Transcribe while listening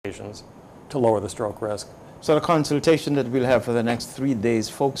medications to lower the stroke risk. So the consultation that we'll have for the next 3 days,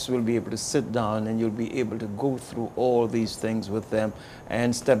 folks will be able to sit down and you'll be able to go through all these things with them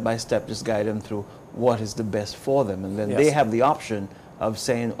and step by step just guide them through what is the best for them. And then Yes. they have the option of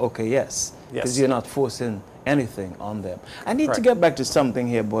saying, okay, yes, because Yes. you're not forcing anything on them. I need to Correct. get back to something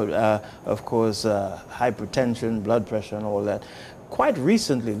here, but of course, hypertension, blood pressure and all that. Quite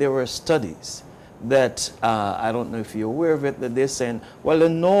recently, there were studies that, I don't know if you're aware of it, that they're saying, well, the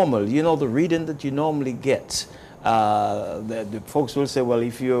normal, you know, the reading that you normally get, the folks will say, well,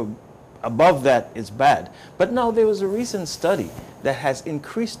 if you're above that, it's bad. But now there was a recent study that has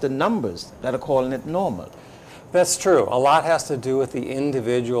increased the numbers that are calling it normal. That's true. A lot has to do with the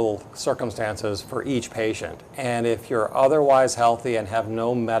individual circumstances for each patient. And if you're otherwise healthy and have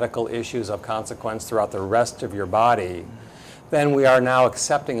no medical issues of consequence throughout the rest of your body, then we are now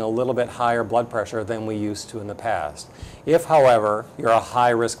accepting a little bit higher blood pressure than we used to in the past. If, however, you're a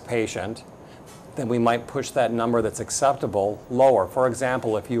high-risk patient, then we might push that number that's acceptable lower. For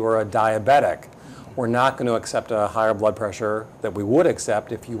example, if you were a diabetic, we're not going to accept a higher blood pressure that we would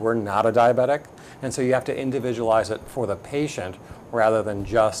accept if you were not a diabetic. And so you have to individualize it for the patient rather than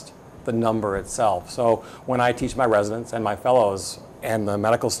just the number itself. So when I teach my residents and my fellows and the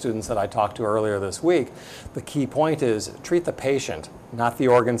medical students that I talked to earlier this week, the key point is treat the patient, not the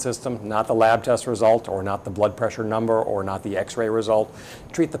organ system, not the lab test result, or not the blood pressure number, or not the x-ray result.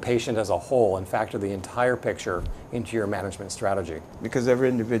 Treat the patient as a whole and factor the entire picture into your management strategy. Because every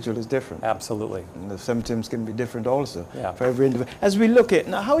individual is different. Absolutely. And the symptoms can be different also Yeah. for every individual. As we look at,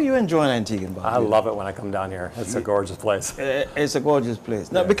 now how are you enjoying Antigua and Barbuda? I love it when I come down here. It's a gorgeous place. It's a gorgeous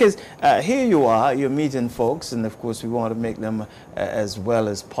place. Now, Yeah. because here you are, you're meeting folks, and of course we want to make them as well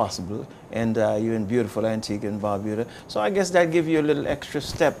as possible. And you're in beautiful Antigua and Barbuda. So I guess that gives you a little extra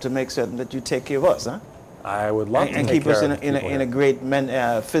step to make certain that you take care of us, huh? I would love to And take keep us care in of a great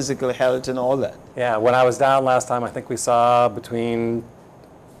physical health and all that. Yeah, when I was down last time, I think we saw between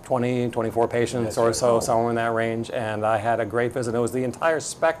 20, 24 patients or so, somewhere in that range, and I had a great visit. It was the entire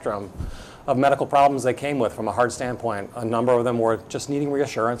spectrum of medical problems they came with from a heart standpoint. A number of them were just needing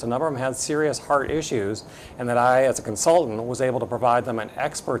reassurance. A number of them had serious heart issues, and that I, as a consultant, was able to provide them an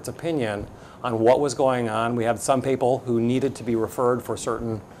expert's opinion on what was going on. We had some people who needed to be referred for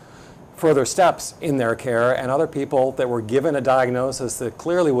certain further steps in their care, and other people that were given a diagnosis that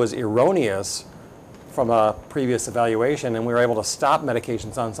clearly was erroneous from a previous evaluation, and we were able to stop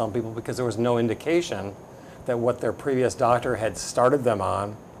medications on some people because there was no indication that what their previous doctor had started them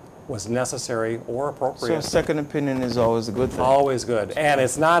on was necessary or So a appropriate. second opinion is always a good thing. Always good. And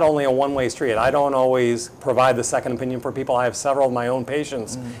it's not only a one-way street. I don't always provide the second opinion for people. I have several of my own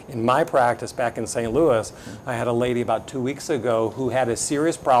patients in my practice back in St. Louis. I had a lady about 2 weeks ago who had a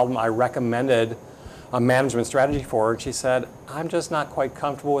serious problem. I recommended a management strategy for her. She said, I'm just not quite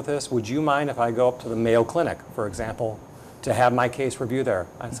comfortable with this. Would you mind if I go up to the Mayo Clinic, for example, to have my case review there?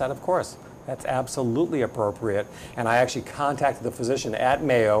 I said, of course. That's absolutely appropriate. And I actually contacted the physician at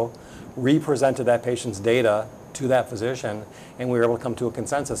Mayo, represented that patient's data to that physician, and we were able to come to a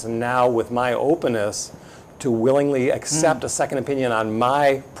consensus. And now with my openness to willingly accept a second opinion on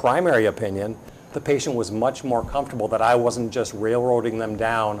my primary opinion, the patient was much more comfortable that I wasn't just railroading them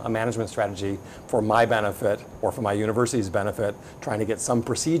down a management strategy for my benefit or for my university's benefit, trying to get some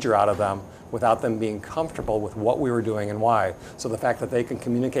procedure out of them without them being comfortable with what we were doing and why. So the fact that they can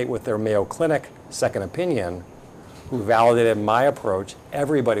communicate with their Mayo Clinic second opinion, who validated my approach,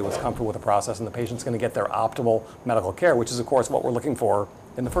 everybody was comfortable with the process, and the patient's going to get their optimal medical care, which is, of course, what we're looking for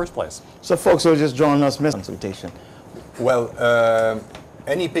in the first place. So folks who are just joining us, consultation. Well,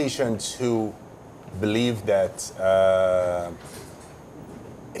 any patient who believe that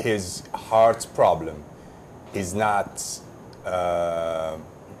his heart problem is not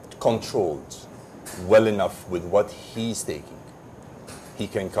controlled well enough with what he's taking, he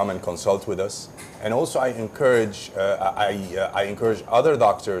can come and consult with us. And also I encourage other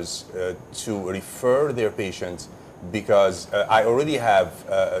doctors to refer their patients, because I already have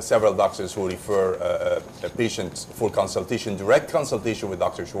several doctors who refer a patient for consultation, direct consultation with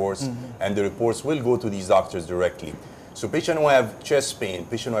Dr. Schwartz, and the reports will go to these doctors directly. So patients who have chest pain,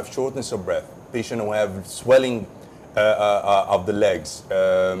 patients who have shortness of breath, patients who have swelling of the legs,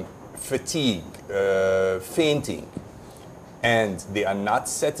 fatigue, fainting, and they are not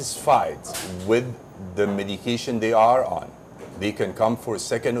satisfied with the medication they are on, they can come for a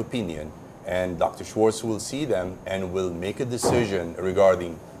second opinion, and Dr. Schwartz will see them and will make a decision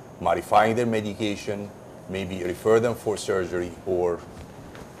regarding modifying their medication, maybe refer them for surgery, or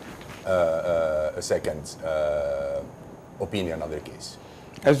a second opinion on their case.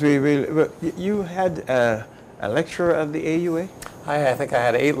 As you had a lecture at the AUA? I think I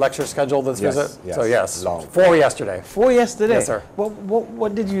had 8 lectures scheduled this Yes, visit. yes. So yes, Long. 4 yesterday. 4 yesterday? Yes, sir.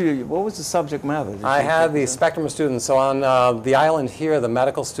 What did you, what was the subject matter? I had the spectrum of students. So on the island here, the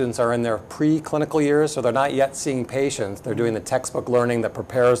medical students are in their pre-clinical years, so they're not yet seeing patients. They're doing the textbook learning that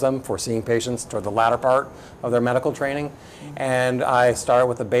prepares them for seeing patients toward the latter part of their medical training. And I started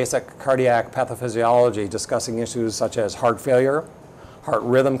with the basic cardiac pathophysiology, discussing issues such as heart failure, heart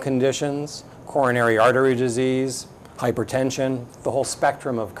rhythm conditions, coronary artery disease, hypertension, the whole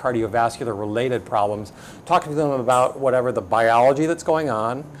spectrum of cardiovascular related problems, talking to them about whatever the biology that's going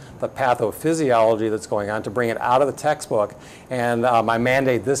on, the pathophysiology that's going on, to bring it out of the textbook. And my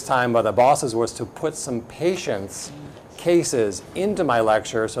mandate this time by the bosses was to put some patients' cases into my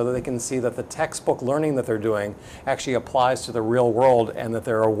lecture so that they can see that the textbook learning that they're doing actually applies to the real world, and that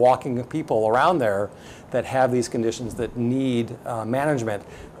there are walking people around there that have these conditions that need management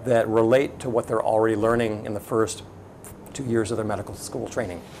that relate to what they're already learning in the first 2 years of their medical school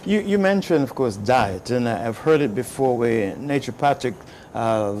training. You mentioned, of course, diet, and I've heard it before where naturopathic,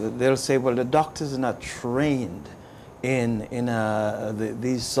 they'll say, well, the doctors are not trained in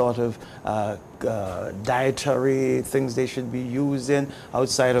these sort of dietary things they should be using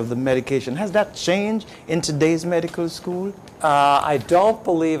outside of the medication. Has that changed in today's medical school? I don't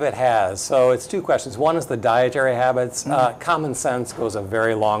believe it has. So it's 2 questions. One is the dietary habits. Common sense goes a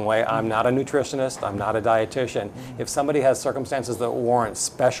very long way. I'm not a nutritionist. I'm not a dietitian. If somebody has circumstances that warrant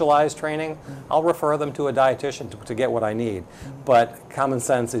specialized training, I'll refer them to a dietitian to get what I need. But common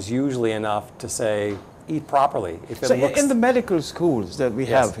sense is usually enough to say, eat properly. If it So looks in the medical schools that we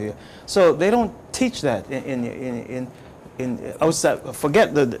have here, so they don't teach that in outside.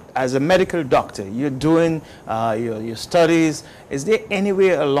 Forget that as a medical doctor, you're doing your studies. Is there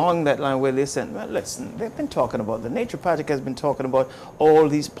anywhere along that line where they said, well, listen, they've been talking about, the naturopathic has been talking about all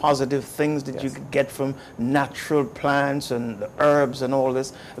these positive things that you could get from natural plants and the herbs and all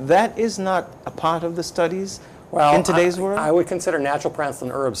this. That is not a part of the studies? Well, in today's world? I would consider natural plants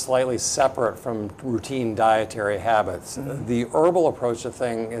and herbs slightly separate from routine dietary habits. The herbal approach to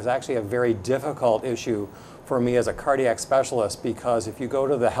things is actually a very difficult issue for me as a cardiac specialist, because if you go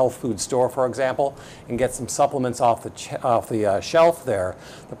to the health food store, for example, and get some supplements off the shelf there,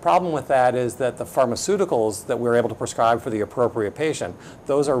 the problem with that is that the pharmaceuticals that we're able to prescribe for the appropriate patient,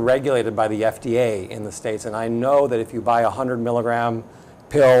 those are regulated by the FDA in the States. And I know that if you buy a 100 milligram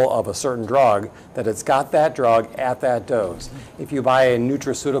pill of a certain drug, that it's got that drug at that dose. If you buy a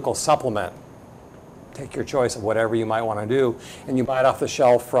nutraceutical supplement, take your choice of whatever you might want to do, and you buy it off the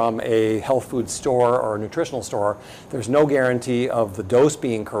shelf from a health food store or a nutritional store, there's no guarantee of the dose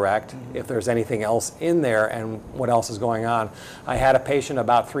being correct, if there's anything else in there and what else is going on. I had a patient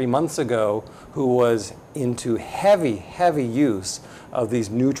about 3 months ago who was into heavy use of these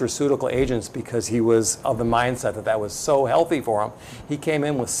nutraceutical agents because he was of the mindset that that was so healthy for him. He came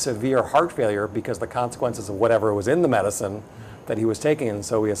in with severe heart failure because the consequences of whatever was in the medicine that he was taking. And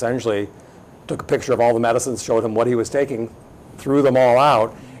so we essentially took a picture of all the medicines, showed him what he was taking, threw them all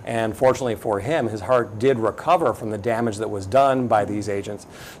out, and fortunately for him, his heart did recover from the damage that was done by these agents.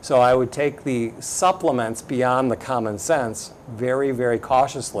 So I would take the supplements beyond the common sense very, very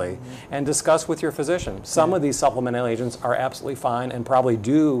cautiously and discuss with your physician. Some of these supplemental agents are absolutely fine and probably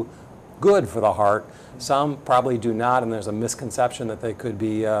do good for the heart. Some probably do not, and there's a misconception that they could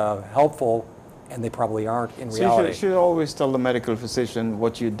be helpful, and they probably aren't in reality. You should always tell the medical physician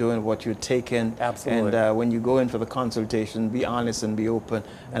what you're doing, what you're taking. Absolutely. And when you go in for the consultation, be honest and be open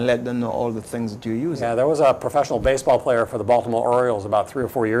and let them know all the things that you're using. Yeah, there was a professional baseball player for the Baltimore Orioles about 3 or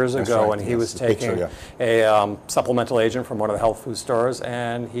 4 years ago, right, and he was taking picture, a supplemental agent from one of the health food stores,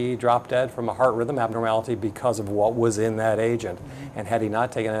 and he dropped dead from a heart rhythm abnormality because of what was in that agent. And had he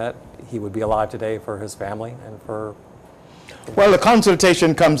not taken it, he would be alive today for his family and for... Well, the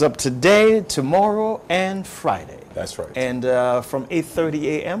consultation comes up today, tomorrow, and Friday. That's right. And from 8:30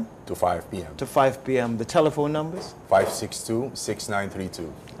 a.m. To 5 p.m. to 5 p.m. The telephone numbers?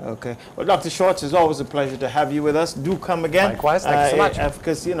 562-6932. Okay. Well, Dr. Schwartz, it's always a pleasure to have you with us. Do come again. Likewise. Thank you so much.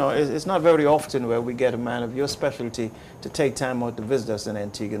 Because, you know, it's not very often where we get a man of your specialty to take time out to visit us in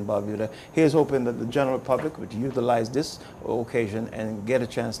Antigua and Barbuda. Here's hoping that the general public would utilize this occasion and get a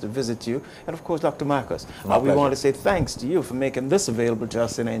chance to visit you. And, of course, Dr. Marcus, we want to say thanks to you for making this available to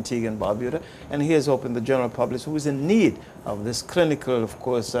us in Antigua and Barbuda. And here's hoping the general public who is in need of this clinical, of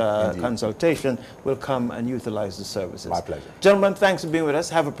course, consultation will come and utilize the services. My pleasure. Gentlemen, thanks for being with us.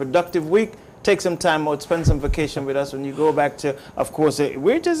 Have a productive week. Take some time out, spend some vacation with us when you go back to, of course,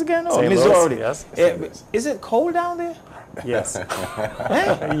 where is this again? Oh, St. Missouri. Louis, yes. Is it cold down there? Yes.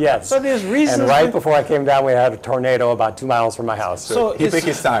 Yes. So there's reasons. And right before I came down, we had a tornado about 2 miles from my house. So He took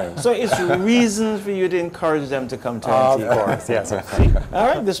his time. So it's reasons for you to encourage them to come to Of Antigua. course, yes. All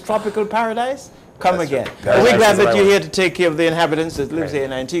right, this tropical paradise, come That's again. right. And we're glad Paradise is that what I you're want. here to take care of the inhabitants that lives here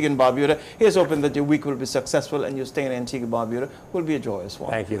in Antigua and Barbuda. Here's hoping that your week will be successful and your stay in Antigua and Barbuda will be a joyous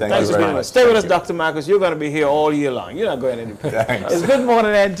one. Thank you. Thank Thanks you for very being with much. us. Stay with us, Thank Dr. Marcus. You're going to be here all year long. You're not going anywhere. Thanks. It's Good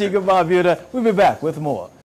Morning Antigua and Barbuda. We'll be back with more.